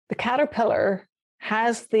The caterpillar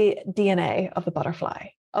has the DNA of the butterfly.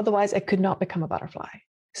 Otherwise, it could not become a butterfly.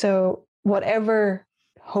 So whatever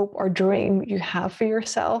hope or dream you have for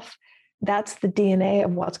yourself, that's the DNA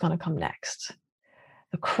of what's going to come next.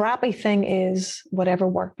 The crappy thing is whatever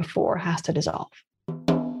worked before has to dissolve.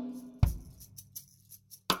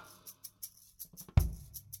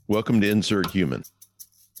 Welcome to Insert Human.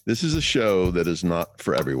 This is a show that is not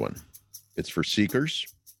for everyone. It's for seekers,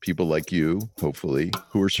 people like you, hopefully,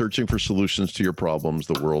 who are searching for solutions to your problems,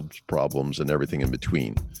 the world's problems, and everything in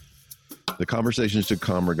between. The conversations to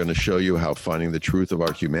come are going to show you how finding the truth of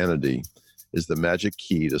our humanity is the magic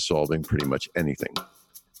key to solving pretty much anything.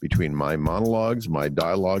 Between my monologues, my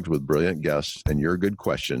dialogues with brilliant guests, and your good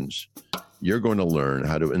questions, you're going to learn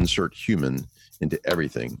how to insert human into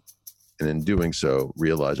everything, and in doing so,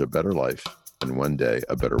 realize a better life and one day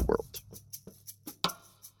a better world.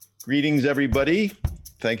 Greetings, everybody.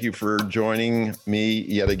 Thank you for joining me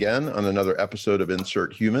yet again on another episode of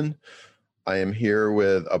Insert Human. I am here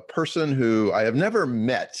with a person who I have never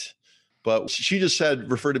met, but she just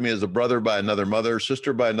referred to me as a brother by another mother,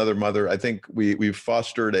 sister by another mother. I think we've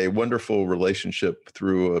fostered a wonderful relationship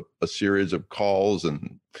through a series of calls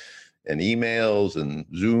and emails and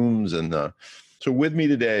Zooms. And so with me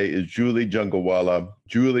today is Julie Jhunggulwala.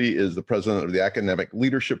 Julie is the president of the Academic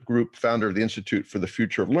Leadership Group, founder of the Institute for the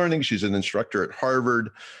Future of Learning. She's an instructor at Harvard.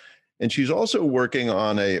 And she's also working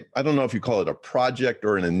on I don't know if you call it a project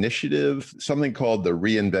or an initiative, something called the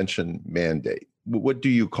Reinvention Mandate. What do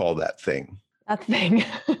you call that thing? A thing.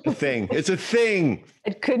 A thing. It's a thing.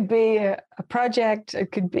 It could be a project.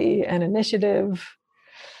 It could be an initiative,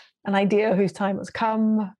 an idea whose time has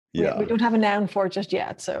come. Yeah. We don't have a noun for it just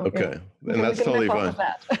yet. So okay. And that's totally fine.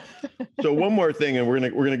 So one more thing, and we're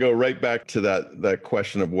gonna go right back to that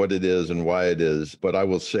question of what it is and why it is. But I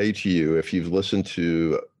will say to you, if you've listened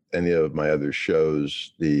to any of my other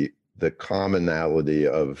shows, the commonality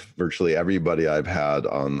of virtually everybody I've had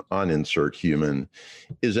on Insert Human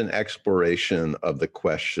is an exploration of the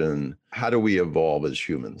question, how do we evolve as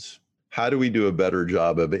humans? How do we do a better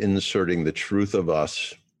job of inserting the truth of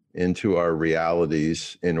us into our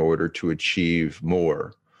realities in order to achieve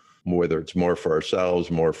more, whether it's more for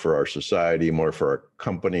ourselves, more for our society, more for our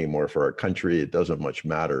company, more for our country, it doesn't much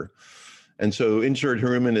matter. And so Insert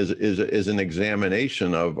Human is an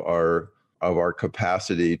examination of our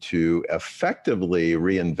capacity to effectively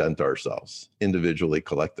reinvent ourselves individually,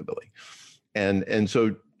 collectively. And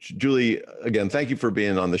so Julie, again, thank you for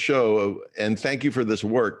being on the show, and thank you for this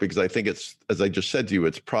work, because I think it's, as I just said to you,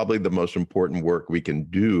 it's probably the most important work we can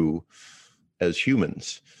do as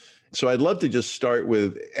humans. So I'd love to just start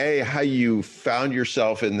with how you found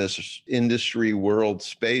yourself in this industry world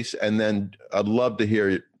space, and then I'd love to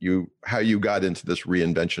hear how you got into this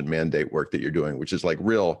Reinvention Mandate work that you're doing, which is like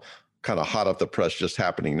real kind of hot off the press, just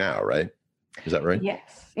happening now, right? Is that right?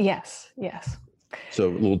 Yes. So a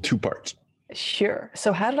little two parts. Sure.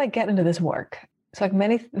 So how did I get into this work? So like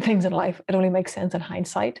many things in life, it only makes sense in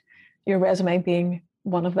hindsight, your resume being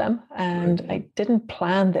one of them. And right. I didn't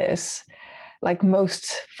plan this. Like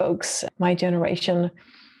most folks, my generation,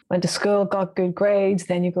 went to school, got good grades,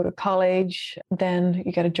 then you go to college, then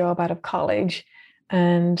you get a job out of college.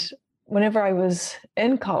 And whenever I was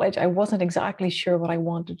in college, I wasn't exactly sure what I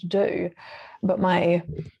wanted to do. But my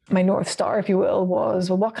North Star, if you will,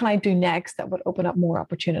 was, well, what can I do next that would open up more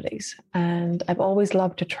opportunities? And I've always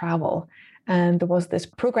loved to travel. And there was this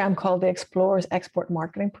program called the Explorers Export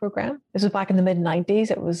Marketing Program. This was back in the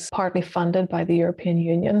mid-90s. It was partly funded by the European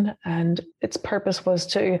Union. And its purpose was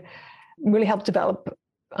to really help develop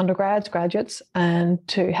undergrads, graduates, and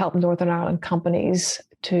to help Northern Ireland companies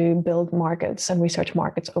to build markets and research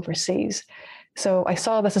markets overseas. So I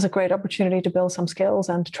saw this as a great opportunity to build some skills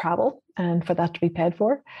and to travel, and for that to be paid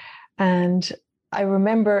for. And I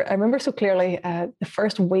remember so clearly the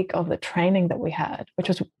first week of the training that we had, which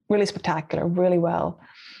was really spectacular, really well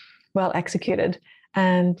executed.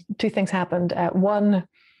 And two things happened. One,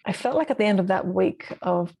 I felt like at the end of that week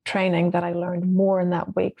of training that I learned more in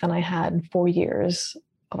that week than I had in 4 years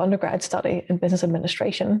of undergrad study in business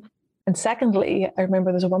administration. And secondly, I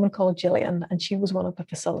remember there's a woman called Gillian, and she was one of the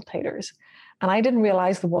facilitators. And I didn't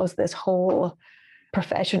realize there was this whole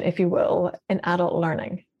profession, if you will, in adult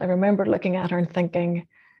learning. I remember looking at her and thinking,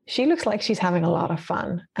 she looks like she's having a lot of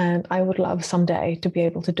fun, and I would love someday to be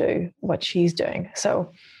able to do what she's doing.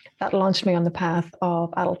 So that launched me on the path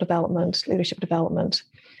of adult development, leadership development,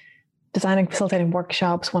 designing, facilitating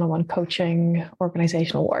workshops, one-on-one coaching,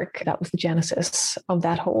 organizational work. That was the genesis of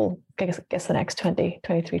that whole, I guess the next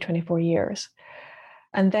 23, 24 years.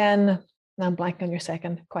 And then, now I'm blanking on your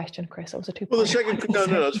second question, Chris. It was a two-part. Well,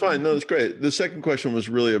 no, it's fine. No, it's great. The second question was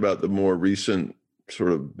really about the more recent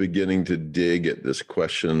sort of beginning to dig at this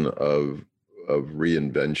question of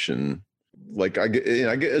reinvention, like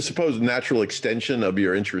I suppose natural extension of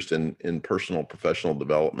your interest in personal professional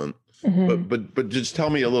development. Mm-hmm. But just tell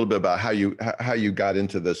me a little bit about how you got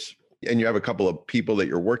into this. And you have a couple of people that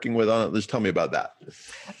you're working with on it. Just tell me about that.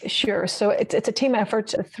 Sure. So it's a team effort.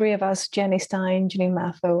 The three of us, Jenny Stein, Janine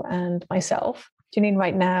Matho, and myself. Janine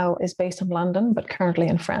right now is based in London, but currently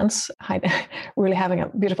in France. Really having a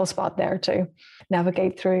beautiful spot there to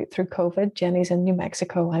navigate through COVID. Jenny's in New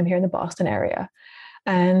Mexico. I'm here in the Boston area.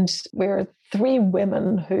 And we're three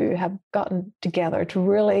women who have gotten together to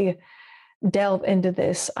really delve into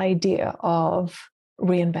this idea of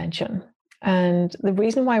reinvention. And the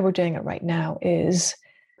reason why we're doing it right now is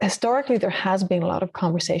historically, there has been a lot of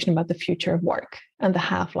conversation about the future of work and the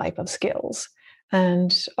half-life of skills.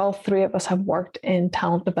 And all three of us have worked in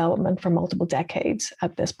talent development for multiple decades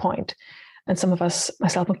at this point. And some of us,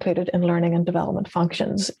 myself included, in learning and development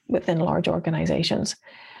functions within large organizations.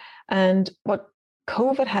 And what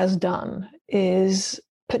COVID has done is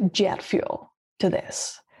put jet fuel to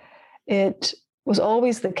this. It was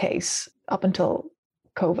always the case up until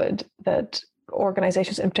COVID that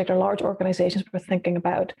organizations, in particular large organizations, were thinking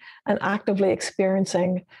about and actively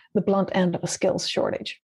experiencing the blunt end of a skills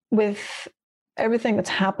shortage. With everything that's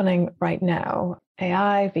happening right now,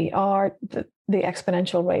 AI, VR, the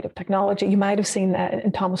exponential rate of technology, you might have seen that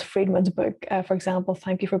in Thomas Friedman's book, for example,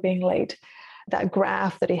 Thank You for Being Late, that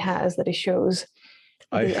graph that he shows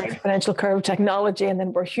the exponential curve of technology and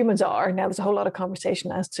then where humans are. Now there's a whole lot of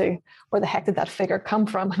conversation as to where the heck did that figure come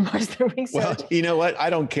from and where's the research? Well, you know what? I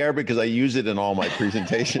don't care because I use it in all my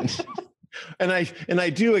presentations. and I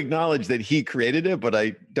do acknowledge that he created it, but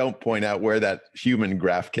I don't point out where that human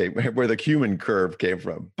graph where the human curve came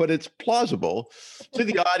from. But it's plausible. To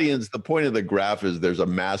the audience, the point of the graph is there's a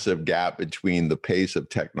massive gap between the pace of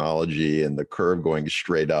technology and the curve going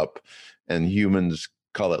straight up, and humans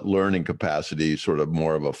call it learning capacity, sort of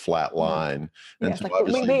more of a flat line. And so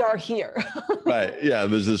like we are here. Right. Yeah.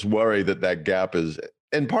 There's this worry that gap is,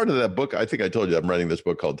 and part of that book, I think I told you I'm writing this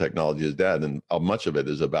book called Technology is Dead. And much of it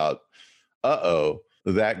is about,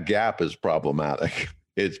 that gap is problematic.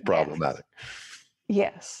 It's problematic.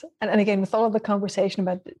 Yes. And again, with all of the conversation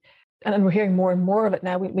about, and we're hearing more and more of it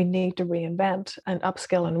now, we need to reinvent and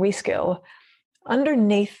upskill and reskill.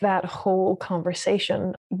 Underneath that whole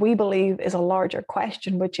conversation, we believe is a larger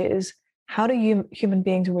question, which is how do human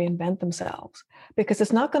beings reinvent themselves? Because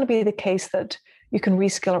it's not going to be the case that you can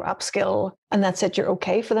reskill or upskill and that's it, you're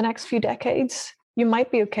okay for the next few decades. You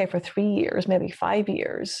might be okay for 3 years, maybe 5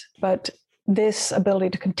 years, but this ability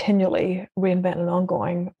to continually reinvent in an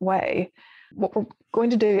ongoing way, what we're going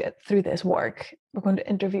to do through this work, we're going to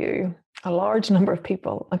interview a large number of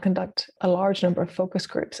people and conduct a large number of focus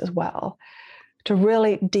groups as well, to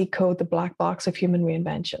really decode the black box of human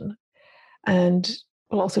reinvention. And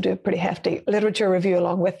we'll also do a pretty hefty literature review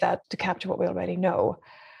along with that to capture what we already know.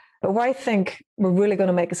 But where I think we're really going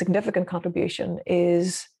to make a significant contribution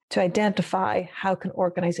is to identify how can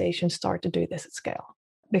organizations start to do this at scale.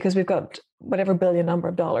 Because we've got whatever billion number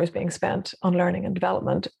of dollars being spent on learning and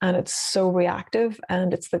development, and it's so reactive,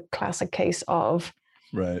 and it's the classic case of,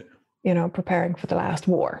 right, preparing for the last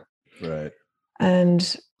war. Right.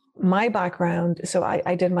 And my background, so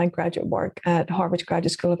I did my graduate work at Harvard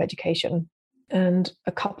Graduate School of Education, and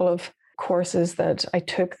a couple of courses that I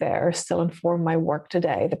took there still inform my work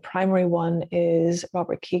today. The primary one is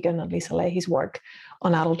Robert Keegan and Lisa Leahy's work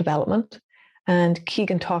on adult development. And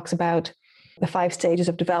Keegan talks about the 5 stages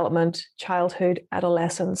of development: childhood,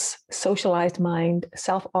 adolescence, socialized mind,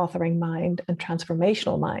 self-authoring mind, and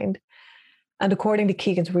transformational mind. And according to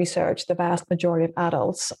Keegan's research, the vast majority of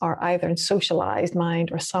adults are either in socialized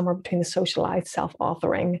mind or somewhere between the socialized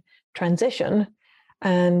self-authoring transition.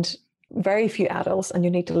 And very few adults, and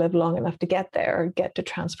you need to live long enough to get there, get to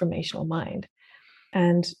transformational mind.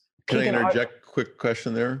 And can I interject a quick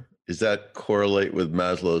question there? Does that correlate with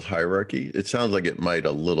Maslow's hierarchy? It sounds like it might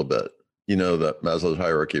a little bit. That Maslow's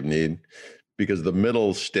hierarchy of need, because the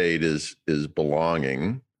middle state is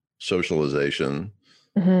belonging, socialization.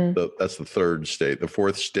 Mm-hmm. That's the third state. The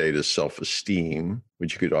fourth state is self-esteem,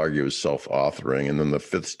 which you could argue is self-authoring. And then the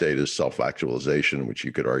fifth state is self-actualization, which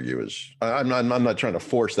you could argue is, I'm not trying to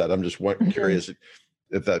force that. I'm just curious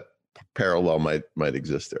if that parallel might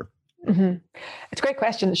exist there. Mm-hmm. It's a great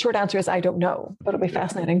question. The short answer is I don't know, but it'll be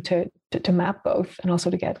fascinating to map both and also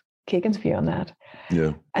to get Keegan's view on that.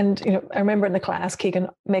 Yeah. And, I remember in the class, Keegan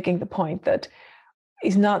making the point that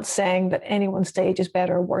he's not saying that any one stage is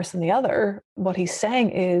better or worse than the other. What he's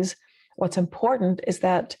saying is what's important is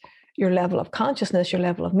that your level of consciousness, your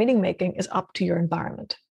level of meaning making is up to your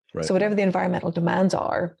environment. Right. So whatever the environmental demands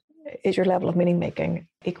are, is your level of meaning making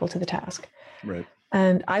equal to the task? Right.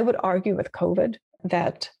 And I would argue with COVID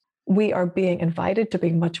that we are being invited to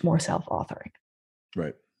be much more self-authoring.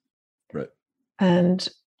 Right. Right. And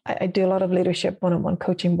I do a lot of leadership one-on-one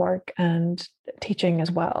coaching work and teaching as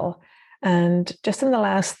well. And just in the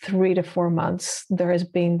last 3 to 4 months, there has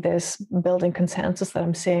been this building consensus that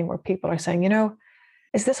I'm seeing where people are saying,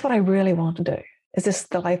 is this what I really want to do? Is this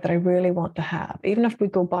the life that I really want to have? Even if we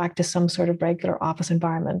go back to some sort of regular office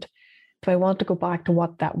environment, do I want to go back to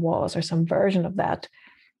what that was or some version of that?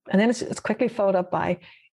 And then it's quickly followed up by,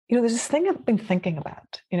 there's this thing I've been thinking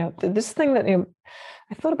about, this thing that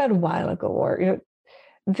I thought about a while ago, or,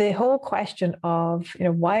 the whole question of,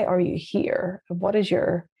 why are you here? What is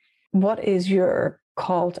your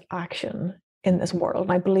call to action in this world?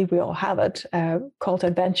 And I believe we all have it, call to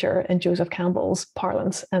adventure in Joseph Campbell's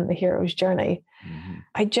parlance and the hero's journey.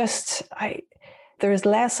 Mm-hmm. There is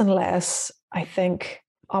less and less, I think,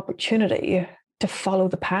 opportunity to follow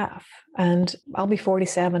the path. And I'll be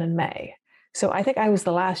 47 in May. So I think I was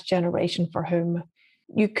the last generation for whom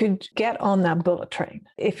you could get on that bullet train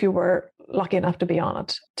if you were lucky enough to be on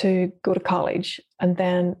it, to go to college and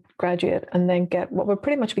then graduate and then get what would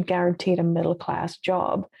pretty much be guaranteed a middle-class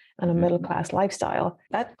job and a middle-class lifestyle.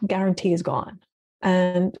 That guarantee is gone.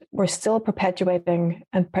 And we're still perpetuating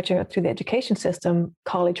through the education system,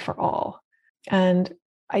 college for all. And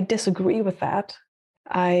I disagree with that.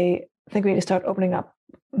 I think we need to start opening up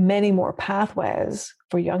many more pathways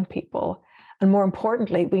for young people. And more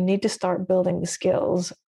importantly, we need to start building the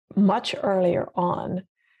skills much earlier on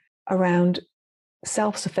around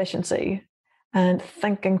self-sufficiency and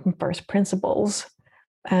thinking from first principles.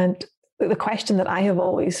 And the question that I have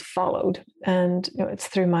always followed, and it's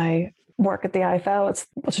through my work at the IFL, it's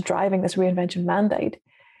what's driving this reinvention mandate,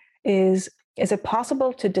 is it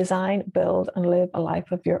possible to design, build, and live a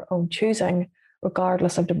life of your own choosing,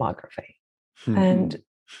 regardless of demography? And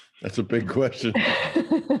that's a big question.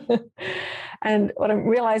 And what I'm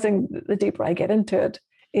realizing, the deeper I get into it,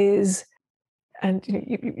 is, and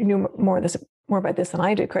you know more about this than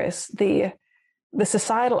I do, Chris, the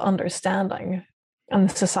societal understanding and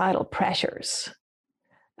the societal pressures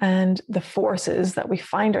and the forces that we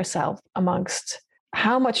find ourselves amongst.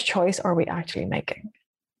 How much choice are we actually making?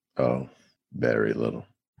 Oh, very little.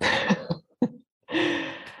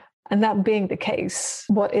 And that being the case,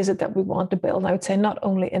 what is it that we want to build? And I would say not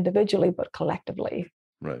only individually, but collectively,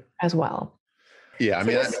 right, as well. Yeah, I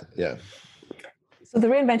mean, So the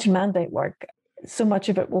reinvention mandate work, so much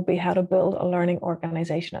of it will be how to build a learning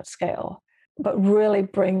organization at scale, but really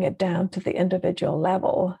bring it down to the individual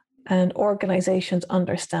level and organizations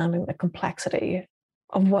understanding the complexity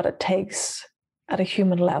of what it takes at a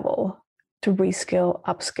human level to reskill,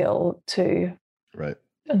 upskill,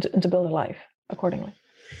 and to build a life accordingly.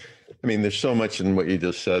 I mean, there's so much in what you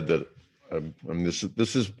just said that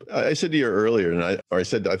this is. I said to you earlier, and I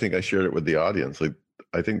think I shared it with the audience. Like,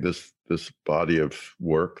 I think this body of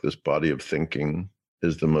work, this body of thinking,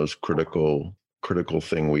 is the most critical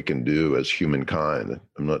thing we can do as humankind.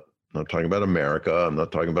 I'm not talking about America. I'm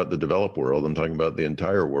not talking about the developed world. I'm talking about the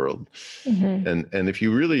entire world. Mm-hmm. And if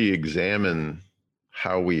you really examine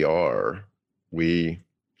how we are,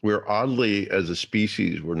 we're oddly, as a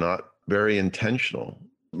species, we're not very intentional.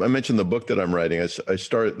 I mentioned the book that I'm writing. I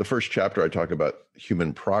started the first chapter. I talk about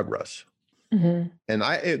human progress. Mm-hmm.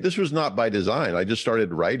 And this was not by design. I just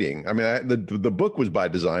started writing. I mean, the book was by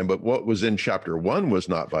design, but what was in chapter 1 was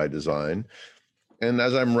not by design. And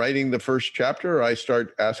as I'm writing the first chapter, I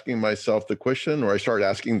start asking myself the question, or I start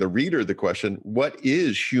asking the reader the question, what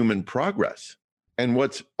is human progress? And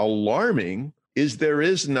what's alarming is there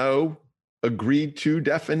is no agreed to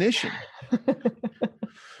definition.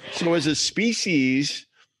 So as a species,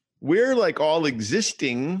 we're like all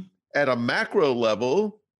existing at a macro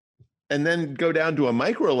level, and then go down to a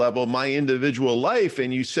micro level, my individual life.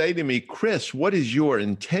 And you say to me, Chris, what is your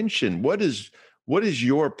intention? What does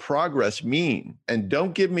your progress mean? And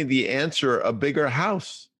don't give me the answer, a bigger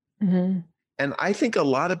house. Mm-hmm. And I think a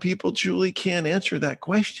lot of people truly can't answer that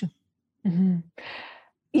question. Mm-hmm.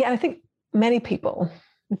 Yeah, I think many people,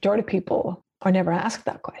 majority of people, are never asked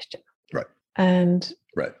that question. Right. And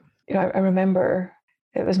right. I remember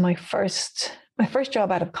it was my first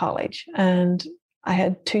job out of college, and I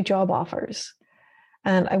had 2 job offers,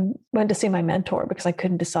 and I went to see my mentor because I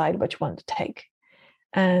couldn't decide which one to take.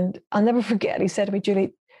 And I'll never forget, he said to me,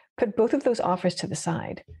 Julie, put both of those offers to the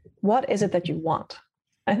side. What is it that you want?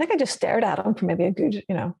 I think I just stared at him for maybe a good,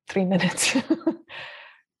 3 minutes,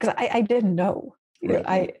 because I didn't know.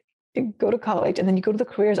 Right. You go to college, and then you go to the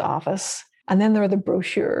careers office, and then there are the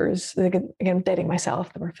brochures. Again, dating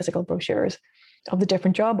myself, there were physical brochures. of the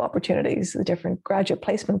different job opportunities, the different graduate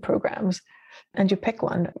placement programs, and you pick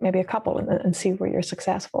one, maybe a couple, and see where you're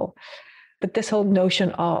successful. But this whole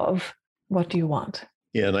notion of what do you want?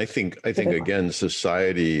 Yeah, and I think again,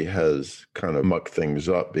 society has kind of mucked things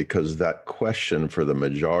up, because that question for the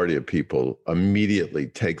majority of people immediately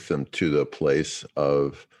takes them to the place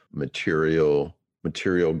of material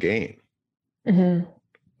gain. Mm-hmm.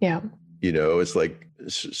 Yeah. It's like,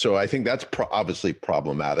 so I think that's obviously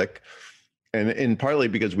problematic, and partly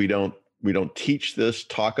because we don't teach this,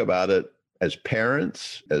 talk about it as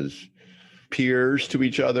parents, as peers to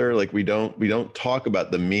each other. Like we don't talk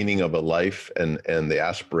about the meaning of a life and the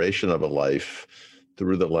aspiration of a life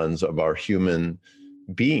through the lens of our human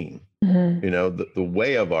being. Mm-hmm. The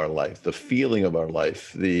way of our life, the feeling of our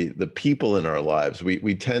life, the people in our lives.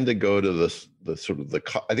 We tend to go to the sort of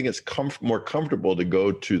I think it's more comfortable to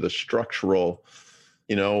go to the structural,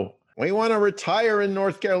 we want to retire in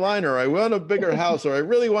North Carolina, or I want a bigger house, or I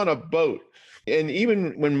really want a boat. And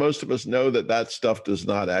even when most of us know that stuff does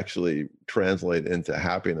not actually translate into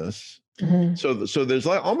happiness. Mm-hmm. So there's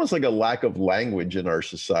almost like a lack of language in our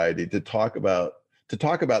society to talk about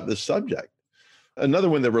this subject. Another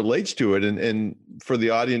one that relates to it, and for the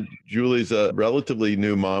audience, Julie's a relatively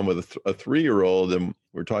new mom with a 3-year-old, and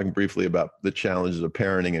we're talking briefly about the challenges of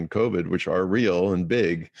parenting and COVID, which are real and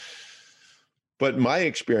big. But my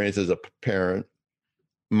experience as a parent,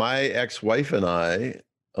 my ex-wife and I,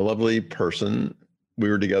 a lovely person, we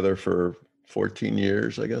were together for 14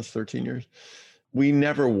 years, I guess, 13 years. We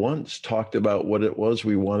never once talked about what it was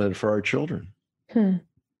we wanted for our children. And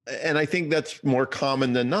I think that's more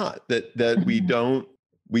common than not, that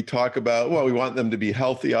we talk about, well, we want them to be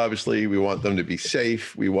healthy, obviously. We want them to be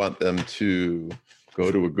safe. We want them to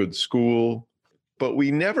go to a good school. But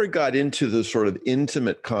we never got into the sort of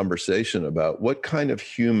intimate conversation about what kind of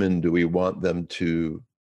human do we want them to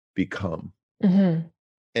become. Mm-hmm.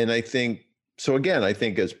 And I think, so again, I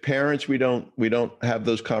think as parents, we don't have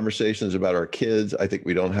those conversations about our kids. I think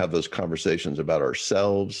we don't have those conversations about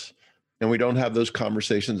ourselves, and we don't have those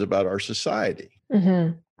conversations about our society.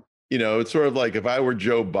 Mm-hmm. It's sort of like if I were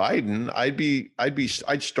Joe Biden,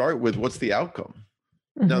 I'd start with what's the outcome.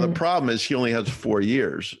 Mm-hmm. Now, the problem is he only has 4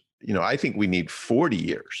 years. I think we need 40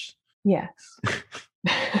 years. Yes.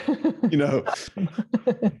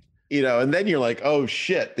 And then you're like, oh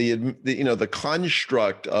shit, the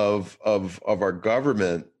construct of our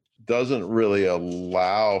government doesn't really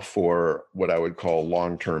allow for what I would call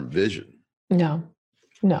long-term vision. No,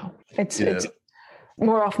 it's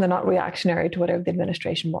more often than not reactionary to whatever the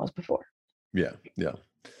administration was before. Yeah.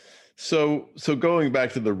 So going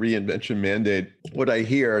back to the reinvention mandate, what I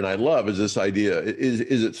hear and I love is this idea, is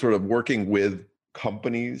it sort of working with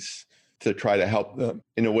companies to try to help them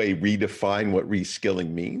in a way redefine what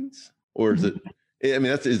reskilling means? Or is it, I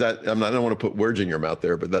mean, I don't want to put words in your mouth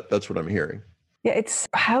there, but that's what I'm hearing. Yeah, it's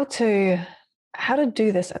how to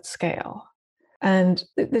do this at scale. And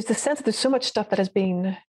there's the sense that there's so much stuff that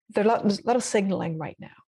there's a lot of signaling right now.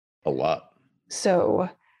 A lot. So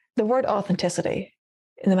the word authenticity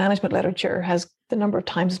in the management literature the number of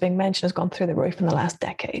times it's being mentioned has gone through the roof in the last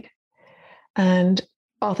decade. And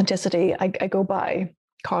authenticity, I go by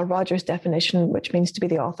Carl Rogers' definition, which means to be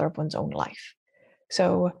the author of one's own life.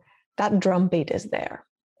 So that drumbeat is there.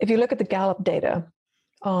 If you look at the Gallup data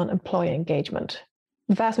on employee engagement,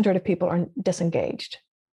 the vast majority of people are disengaged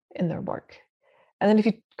in their work. And then if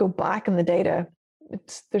you go back in the data,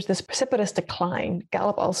 there's this precipitous decline.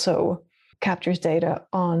 Gallup also captures data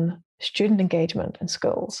on student engagement in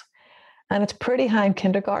schools. And it's pretty high in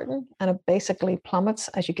kindergarten, and it basically plummets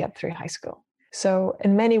as you get through high school. So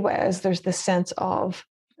in many ways, there's this sense of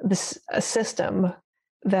a system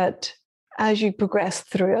that as you progress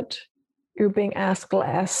through it, you're being asked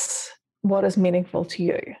less what is meaningful to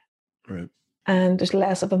you. Right. And there's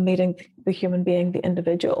less of a meeting the human being, the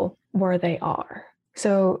individual, where they are.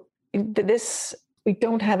 So we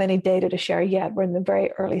don't have any data to share yet. We're in the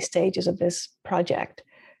very early stages of this project.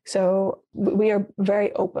 So we are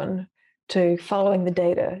very open to following the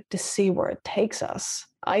data to see where it takes us.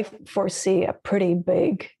 I foresee a pretty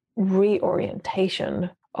big reorientation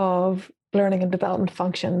of learning and development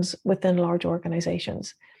functions within large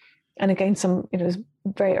organizations. And again, some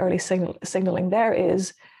very early signaling there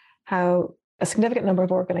is how a significant number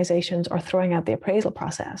of organizations are throwing out the appraisal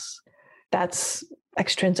process. That's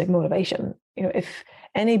extrinsic motivation. If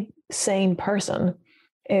any sane person,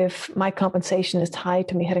 if my compensation is tied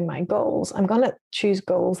to me hitting my goals, I'm going to choose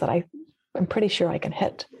goals that I'm pretty sure I can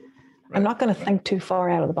hit. Right. I'm not going to think too far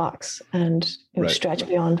out of the box and stretch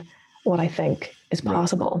beyond what I think is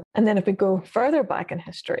possible. Right. And then if we go further back in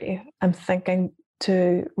history, I'm thinking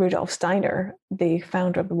to Rudolf Steiner, the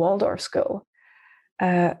founder of the Waldorf School,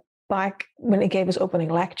 back when he gave his opening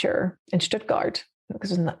lecture in Stuttgart,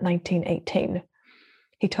 because it was 1918,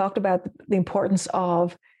 he talked about the importance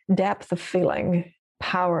of depth of feeling,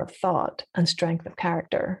 power of thought, and strength of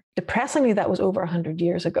character. Depressingly, that was over 100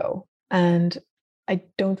 years ago. And I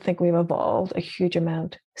don't think we've evolved a huge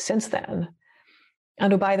amount since then.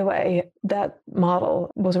 And oh, by the way, that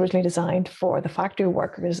model was originally designed for the factory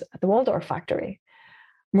workers at the Waldorf factory.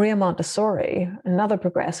 Maria Montessori, another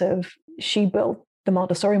progressive, she built the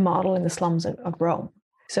Montessori model in the slums of Rome.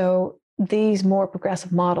 So these more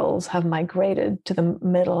progressive models have migrated to the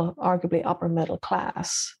middle, arguably upper middle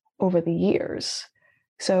class over the years.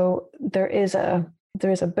 So there is a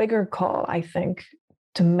bigger call, I think,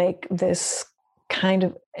 to make this kind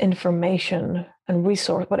of information and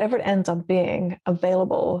resource, whatever it ends up being,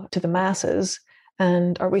 available to the masses.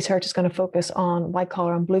 And our research is going to focus on white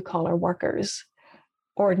collar and blue collar workers,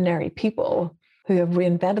 ordinary people who have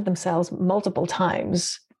reinvented themselves multiple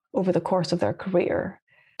times over the course of their career,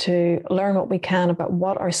 to learn what we can about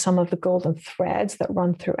what are some of the golden threads that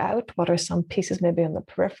run throughout, what are some pieces maybe on the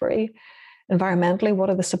periphery. Environmentally, what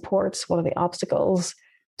are the supports, what are the obstacles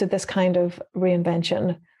to this kind of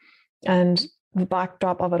reinvention? And the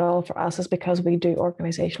backdrop of it all for us is, because we do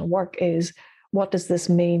organizational work, is what does this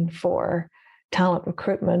mean for talent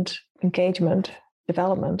recruitment, engagement,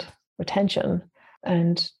 development, retention?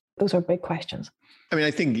 And those are big questions. I mean,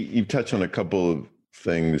 I think you've touched on a couple of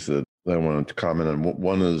things that I wanted to comment on.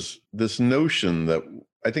 One is this notion that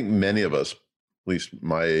I think many of us, at least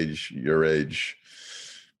my age, your age,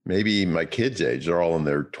 maybe my kids' age, they're all in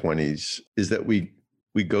their 20s, is that we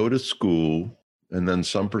go to school, and then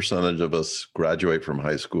some percentage of us graduate from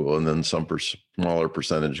high school, and then some smaller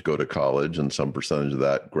percentage go to college, and some percentage of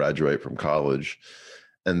that graduate from college.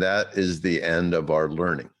 And that is the end of our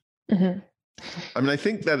learning. Mm-hmm. I mean, I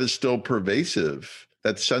think that is still pervasive.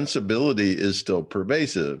 That sensibility is still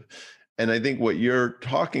pervasive. And I think what you're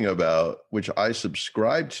talking about, which I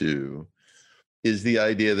subscribe to, is the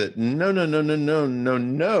idea that no,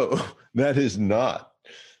 that is not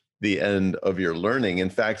the end of your learning. In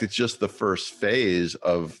fact, it's just the first phase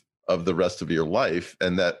of the rest of your life.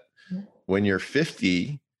 And that when you're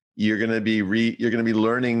 50, you're going to be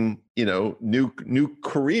learning, new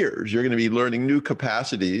careers. You're going to be learning new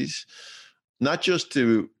capacities, not just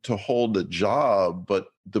to hold a job, but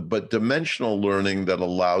dimensional learning that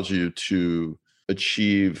allows you to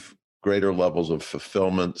achieve greater levels of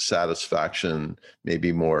fulfillment, satisfaction,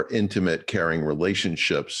 maybe more intimate, caring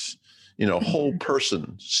relationships, whole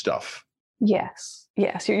person stuff. Yes.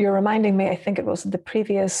 You're reminding me, I think it was the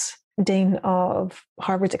previous dean of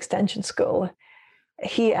Harvard's Extension School.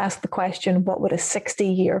 He asked the question, what would a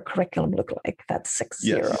 60-year curriculum look like? That's 60.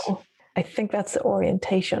 Yes. I think that's the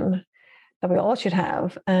orientation that we all should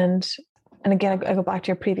have. And again, I go back to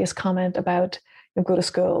your previous comment about go to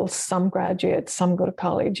school, some graduate, some go to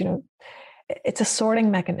college. It's a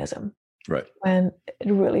sorting mechanism, right? When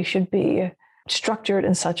it really should be structured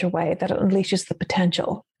in such a way that it unleashes the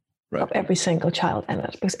potential of every single child in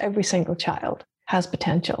it, because every single child has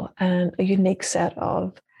potential and a unique set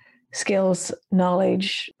of skills,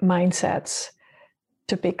 knowledge, mindsets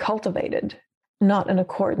to be cultivated, not in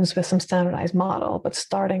accordance with some standardized model, but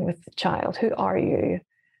starting with the child. Who are you?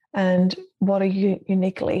 And what are you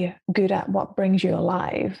uniquely good at? What brings you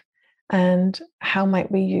alive? And how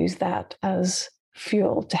might we use that as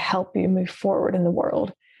fuel to help you move forward in the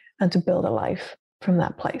world and to build a life from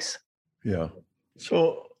that place? Yeah.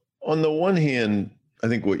 So on the one hand, I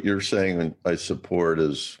think what you're saying, and I support,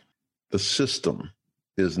 is the system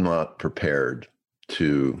is not prepared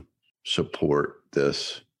to support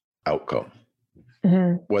this outcome.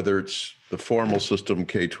 Mm-hmm. Whether it's the formal system,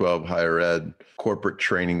 K-12, higher ed, corporate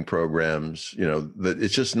training programs, that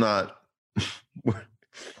it's just not,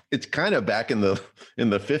 it's kind of back in the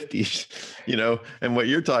 50s, and what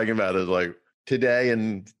you're talking about is like today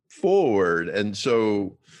and forward. And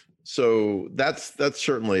so that's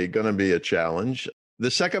certainly going to be a challenge.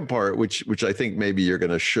 The second part, which I think maybe you're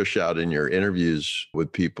going to shush out in your interviews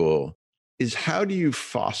with people, is how do you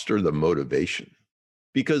foster the motivation?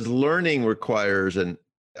 Because learning requires, and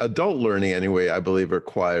adult learning anyway, I believe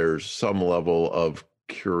requires some level of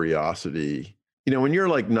curiosity. When you're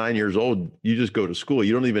like 9 years old, you just go to school.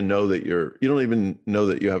 You don't even know that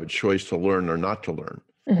you have a choice to learn or not to learn.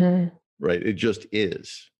 Mm-hmm. Right? It just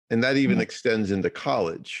is. And that even extends into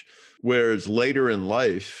college. Whereas later in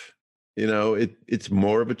life, it's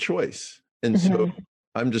more of a choice. And so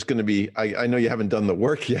I'm just going to be, I know you haven't done the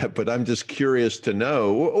work yet, but I'm just curious to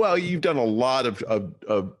know, well, you've done a lot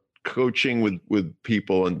of coaching with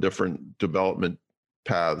people in different development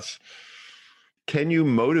paths. Can you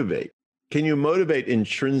motivate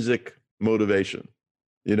intrinsic motivation?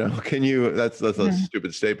 Can you, that's a Mhm.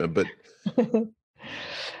 stupid statement, but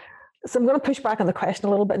So I'm going to push back on the question a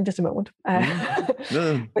little bit in just a moment.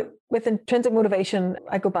 no, With intrinsic motivation,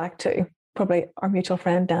 I go back to probably our mutual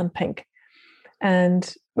friend, Dan Pink.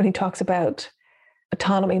 And when he talks about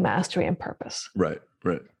autonomy, mastery, and purpose, right.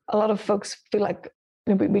 a lot of folks feel like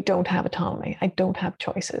we don't have autonomy. I don't have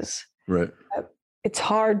choices. Right. It's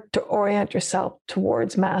hard to orient yourself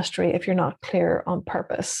towards mastery if you're not clear on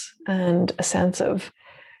purpose and a sense of,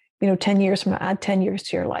 10 years from now, add 10 years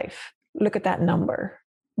to your life. Look at that number.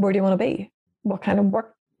 Where do you want to be? What kind of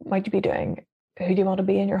work might you be doing? Who do you want to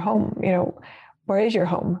be in your home? Where is your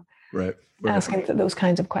home? Right. Asking those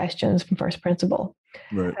kinds of questions from first principle.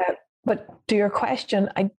 Right. But to your question,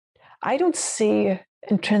 I don't see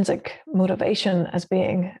intrinsic motivation as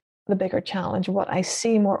being the bigger challenge. What I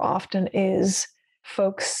see more often is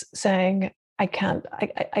folks saying, I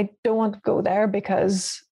don't want to go there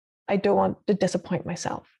because I don't want to disappoint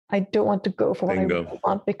myself. I don't want to go for what I really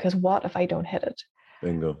want because what if I don't hit it?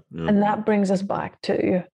 Bingo. Yeah. And that brings us back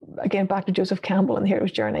to Joseph Campbell and the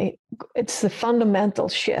hero's journey. It's the fundamental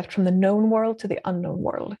shift from the known world to the unknown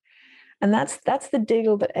world. And that's the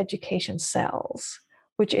deal that education sells,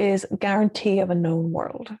 which is a guarantee of a known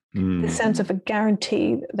world. The sense of a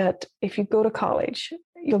guarantee that if you go to college,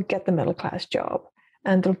 you'll get the middle class job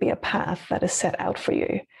and there'll be a path that is set out for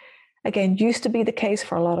you. Again, used to be the case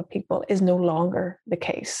for a lot of people, is no longer the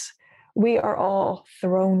case. We are all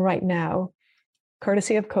thrown right now,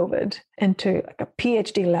 courtesy of COVID, into a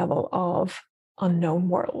PhD level of unknown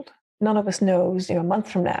world. None of us knows, a month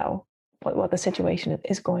from now, what the situation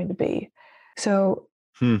is going to be. So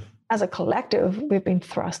as a collective, we've been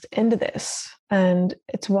thrust into this. And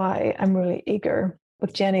it's why I'm really eager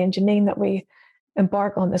with Jenny and Janine that we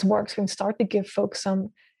embark on this work so we can start to give folks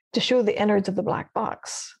to show the innards of the black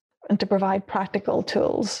box and to provide practical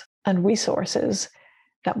tools and resources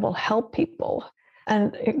that will help people.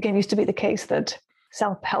 And again, it used to be the case that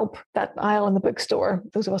self-help, that aisle in the bookstore,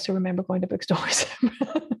 those of us who remember going to bookstores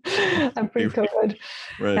and pre-COVID,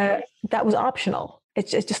 right. That was optional.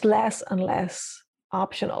 It's just less and less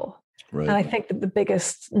optional. Right. And I think that the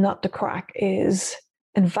biggest nut to crack is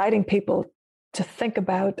inviting people to think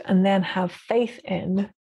about and then have faith in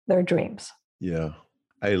their dreams. Yeah,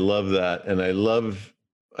 I love that. And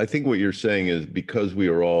I think what you're saying is because we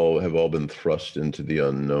have all been thrust into the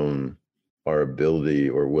unknown, our ability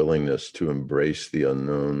or willingness to embrace the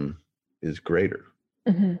unknown is greater.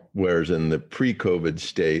 Mm-hmm. Whereas in the pre-COVID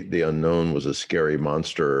state, the unknown was a scary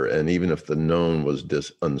monster. And even if the known was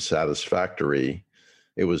unsatisfactory,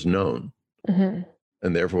 it was known. Mm-hmm.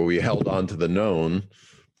 And therefore we held on to the known,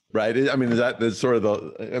 right? I mean, that's sort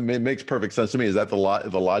of it makes perfect sense to me. Is that the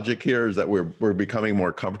logic here? Is that we're becoming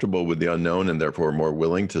more comfortable with the unknown and therefore more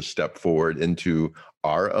willing to step forward into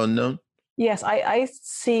our unknown? Yes, I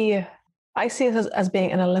see it as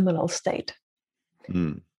being an liminal state.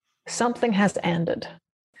 Something has ended.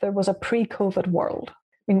 There was a pre-COVID world.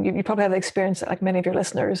 I mean, you probably have the experience, like many of your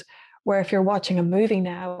listeners, where if you're watching a movie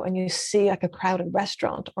now and you see like a crowded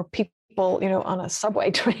restaurant or people, on a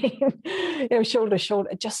subway train, shoulder to shoulder,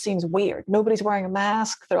 it just seems weird. Nobody's wearing a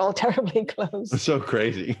mask. They're all terribly close. It's so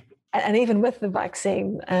crazy. And even with the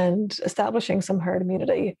vaccine and establishing some herd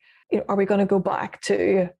immunity, are we going to go back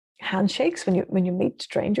to handshakes when you meet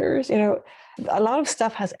strangers? A lot of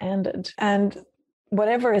stuff has ended, and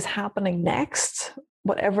whatever is happening next,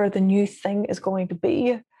 whatever the new thing is going to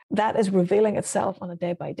be, that is revealing itself on a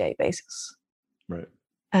day-by-day basis. Right.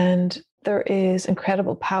 And there is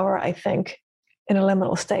incredible power, I think, in a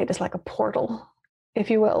liminal state. It's like a portal, if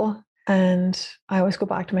you will. And I always go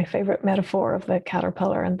back to my favorite metaphor of the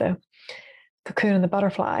caterpillar and the cocoon and the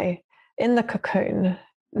butterfly. In the cocoon,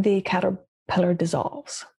 the caterpillar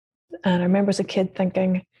dissolves. And I remember as a kid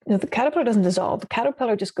thinking, the caterpillar doesn't dissolve. The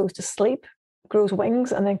caterpillar just goes to sleep, grows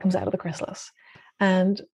wings, and then comes out of the chrysalis.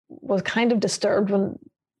 And was kind of disturbed when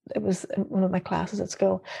it was in one of my classes at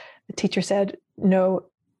school. The teacher said, no,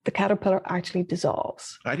 the caterpillar actually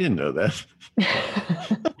dissolves. I didn't know that.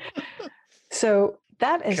 So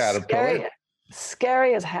that is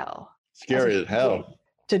scary as hell. Scary as hell.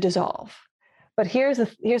 To dissolve. But here's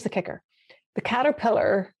the kicker. The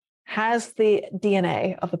caterpillar has the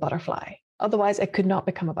DNA of the butterfly. Otherwise, it could not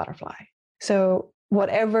become a butterfly. So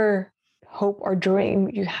whatever hope or dream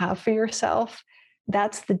you have for yourself,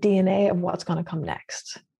 that's the DNA of what's going to come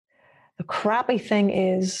next. The crappy thing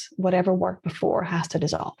is whatever worked before has to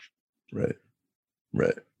dissolve. Right.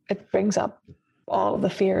 It brings up all of the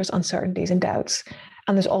fears, uncertainties, and doubts.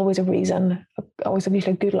 And there's always a reason, always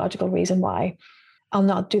usually a good logical reason why I'll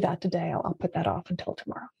not do that today. I'll put that off until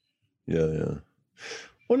tomorrow. Yeah.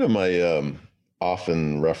 One of my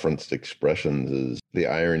often referenced expressions is the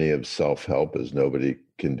irony of self-help is nobody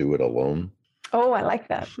can do it alone. Oh, I like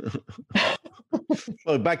that.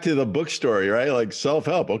 Well, back to the book story, right? Like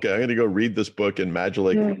self-help. Okay, I'm going to go read this book and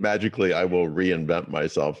magically I will reinvent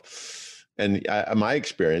myself. And my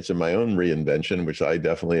experience in my own reinvention, which I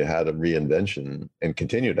definitely had a reinvention and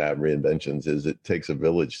continue to have reinventions, is it takes a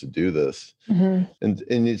village to do this. Mm-hmm. And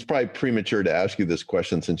it's probably premature to ask you this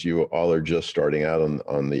question since you all are just starting out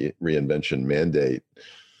on the reinvention mandate.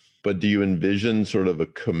 But do you envision sort of a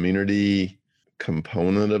community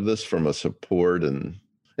component of this from a support? And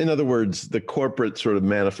in other words, the corporate sort of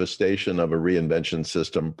manifestation of a reinvention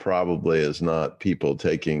system probably is not people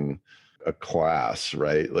taking a class,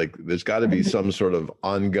 right? Like there's got to be some sort of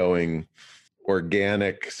ongoing,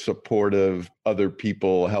 organic, supportive, other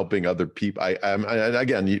people helping other people.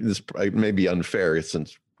 Again, this may be unfair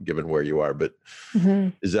since given where you are, but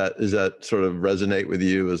is that sort of resonate with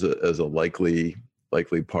you as a likely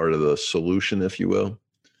part of the solution, if you will?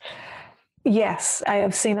 Yes, I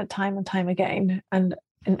have seen it time and time again, and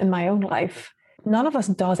in my own life, none of us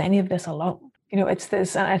does any of this alone. It's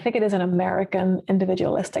this, and I think it is an American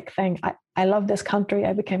individualistic thing. I love this country.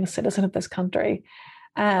 I became a citizen of this country,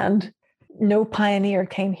 and no pioneer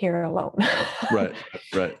came here alone. Right.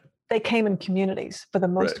 They came in communities for the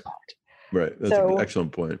most part. Right. That's an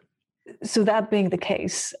excellent point. So that being the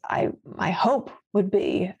case, my hope would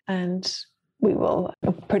be, and we will,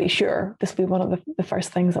 I'm pretty sure this will be one of the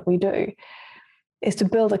first things that we do, is to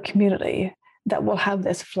build a community that will have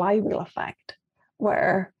this flywheel effect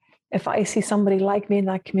where if I see somebody like me in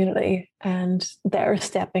that community and they're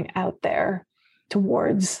stepping out there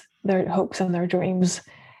towards their hopes and their dreams,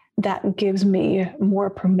 that gives me more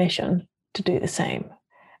permission to do the same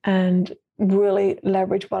and really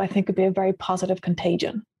leverage what I think would be a very positive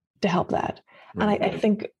contagion to help that. Right. And I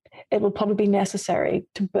think it will probably be necessary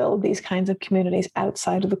to build these kinds of communities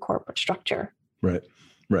outside of the corporate structure. Right.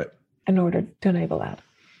 In order to enable that.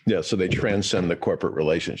 Yeah, so they transcend the corporate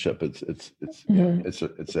relationship. It's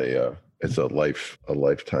a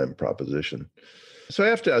lifetime proposition. So I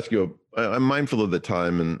have to ask you, I'm mindful of the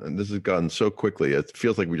time, and this has gone so quickly. It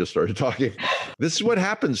feels like we just started talking. This is what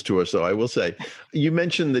happens to us, though, I will say. You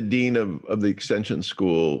mentioned the dean of the extension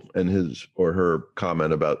school and his or her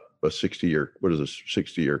comment about a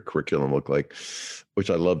 60-year curriculum look like, which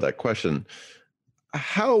I love that question.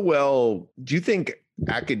 How well do you think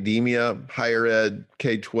academia, higher ed,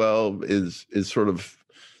 K-12 is sort of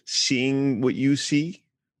seeing what you see?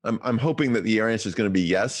 I'm hoping that the answer is going to be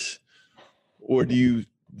yes. Or do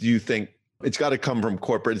you think it's got to come from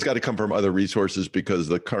corporate? It's got to come from other resources because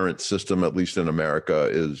the current system, at least in America,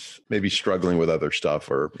 is maybe struggling with other stuff,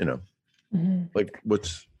 or like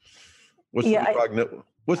what's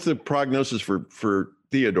the prognosis for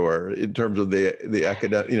Theodore in terms of the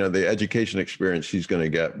academic, the education experience he's going to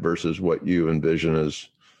get versus what you envision as,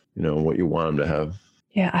 what you want him to have?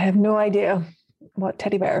 Yeah, I have no idea what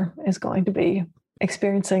Teddy Bear is going to be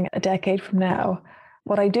experiencing a decade from now.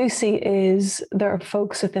 What I do see is there are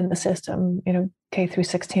folks within the system, K through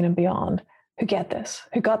 16 and beyond, who get this,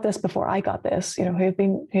 who got this before I got this, who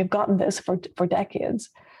have gotten this for decades.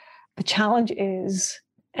 The challenge is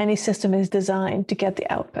any system is designed to get the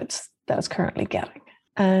outputs that it's currently getting.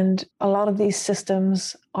 And a lot of these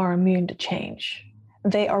systems are immune to change.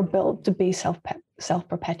 They are built to be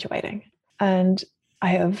self-perpetuating. And I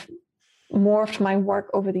have morphed my work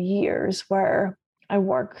over the years where I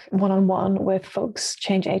work one-on-one with folks,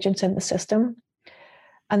 change agents in the system.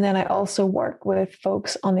 And then I also work with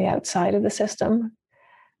folks on the outside of the system.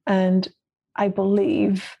 And I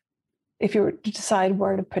believe if you were to decide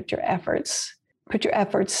where to put your efforts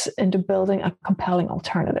into building a compelling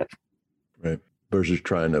alternative. Right. Versus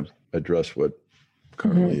trying to address what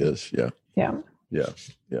currently is. Yeah.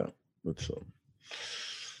 That's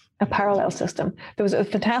a parallel system. There was a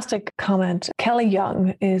fantastic comment. Kelly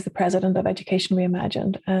Young is the president of Education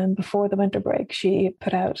Reimagined. And before the winter break, she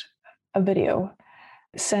put out a video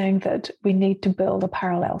saying that we need to build a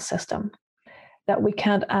parallel system, that we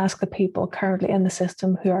can't ask the people currently in the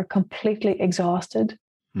system who are completely exhausted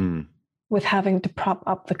with having to prop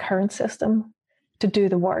up the current system to do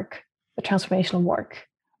the work, the transformational work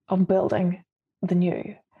of building the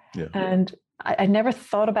new. Yeah. And I never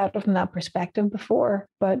thought about it from that perspective before,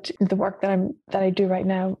 but the work that I do right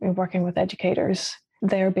now in working with educators,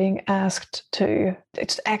 they're being asked to,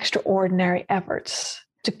 it's extraordinary efforts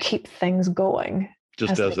to keep things going.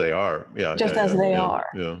 Just as they are. Yeah. Just as they are.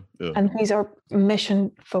 Yeah. And these are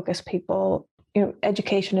mission-focused people.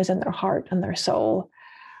 Education is in their heart and their soul.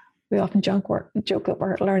 We often joke that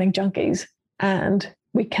we're learning junkies, and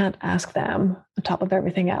we can't ask them on top of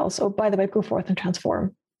everything else, oh, by the way, go forth and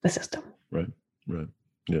transform the system. Right. Right.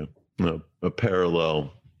 Yeah. No, a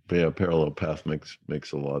parallel path makes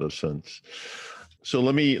a lot of sense. So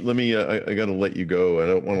let me, I got to let you go. I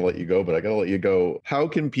don't want to let you go, but I got to let you go. How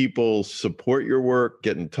can people support your work,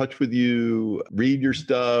 get in touch with you, read your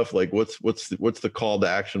stuff? Like what's the call to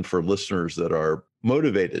action for listeners that are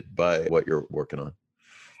motivated by what you're working on?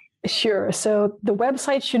 Sure. So the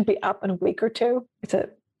website should be up in a week or two. It's a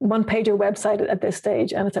one-pager website at this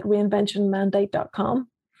stage, and it's at reinventionmandate.com.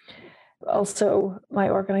 Also,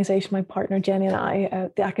 my organization, my partner, Jenny, and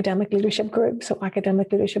I, the Academic Leadership Group, so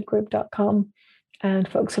academicleadershipgroup.com. And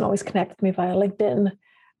folks can always connect with me via LinkedIn.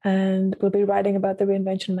 And we'll be writing about the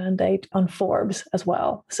Reinvention Mandate on Forbes as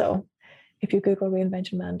well. So if you Google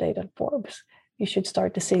Reinvention Mandate on Forbes, you should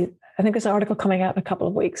start to see, I think there's an article coming out in a couple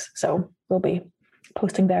of weeks. So we'll be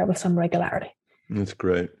posting there with some regularity. That's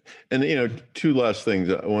great. And, two last things.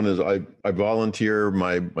 One is I volunteer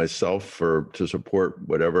myself to support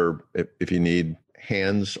whatever, if you need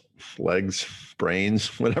hands, legs,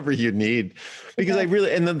 brains, whatever you need, because I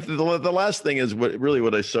really, and then the last thing is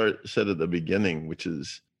what I said at the beginning, which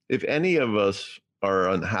is if any of us are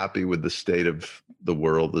unhappy with the state of the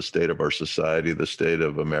world, the state of our society, the state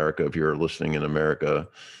of America, if you're listening in America,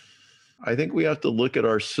 I think we have to look at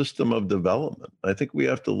our system of development. I think we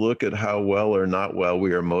have to look at how well or not well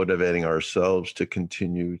we are motivating ourselves to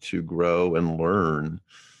continue to grow and learn,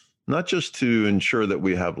 not just to ensure that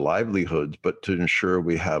we have livelihoods, but to ensure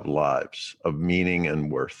we have lives of meaning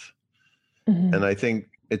and worth. Mm-hmm. And I think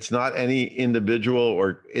it's not any individual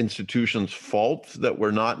or institution's fault that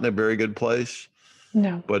we're not in a very good place.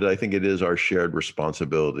 No. But I think it is our shared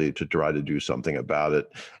responsibility to try to do something about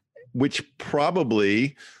it, which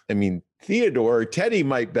probably, Theodore, Teddy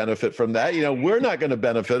might benefit from that. We're not going to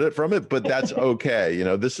benefit from it, but that's okay.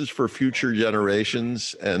 This is for future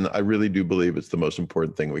generations. And I really do believe it's the most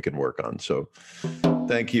important thing we can work on. So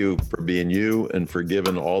thank you for being you and for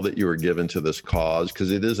giving all that you were given to this cause,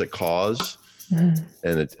 because it is a cause. Mm-hmm.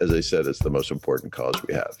 And as I said, it's the most important cause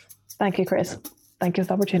we have. Thank you, Chris. Thank you for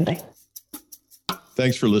the opportunity.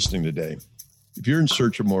 Thanks for listening today. If you're in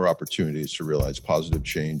search of more opportunities to realize positive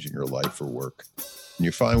change in your life or work, and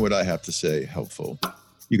you find what I have to say helpful,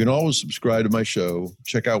 you can always subscribe to my show,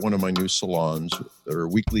 check out one of my new salons. There are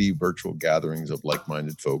weekly virtual gatherings of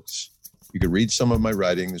like-minded folks. You can read some of my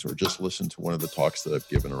writings or just listen to one of the talks that I've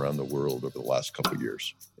given around the world over the last couple of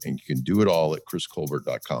years. And you can do it all at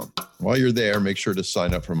chriscolbert.com. While you're there, make sure to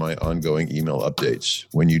sign up for my ongoing email updates.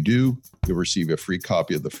 When you do, you'll receive a free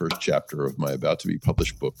copy of the first chapter of my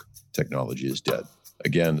about-to-be-published book, Technology is Dead.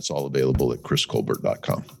 Again, it's all available at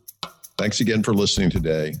chriscolbert.com. Thanks again for listening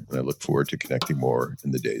today, and I look forward to connecting more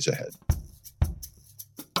in the days ahead.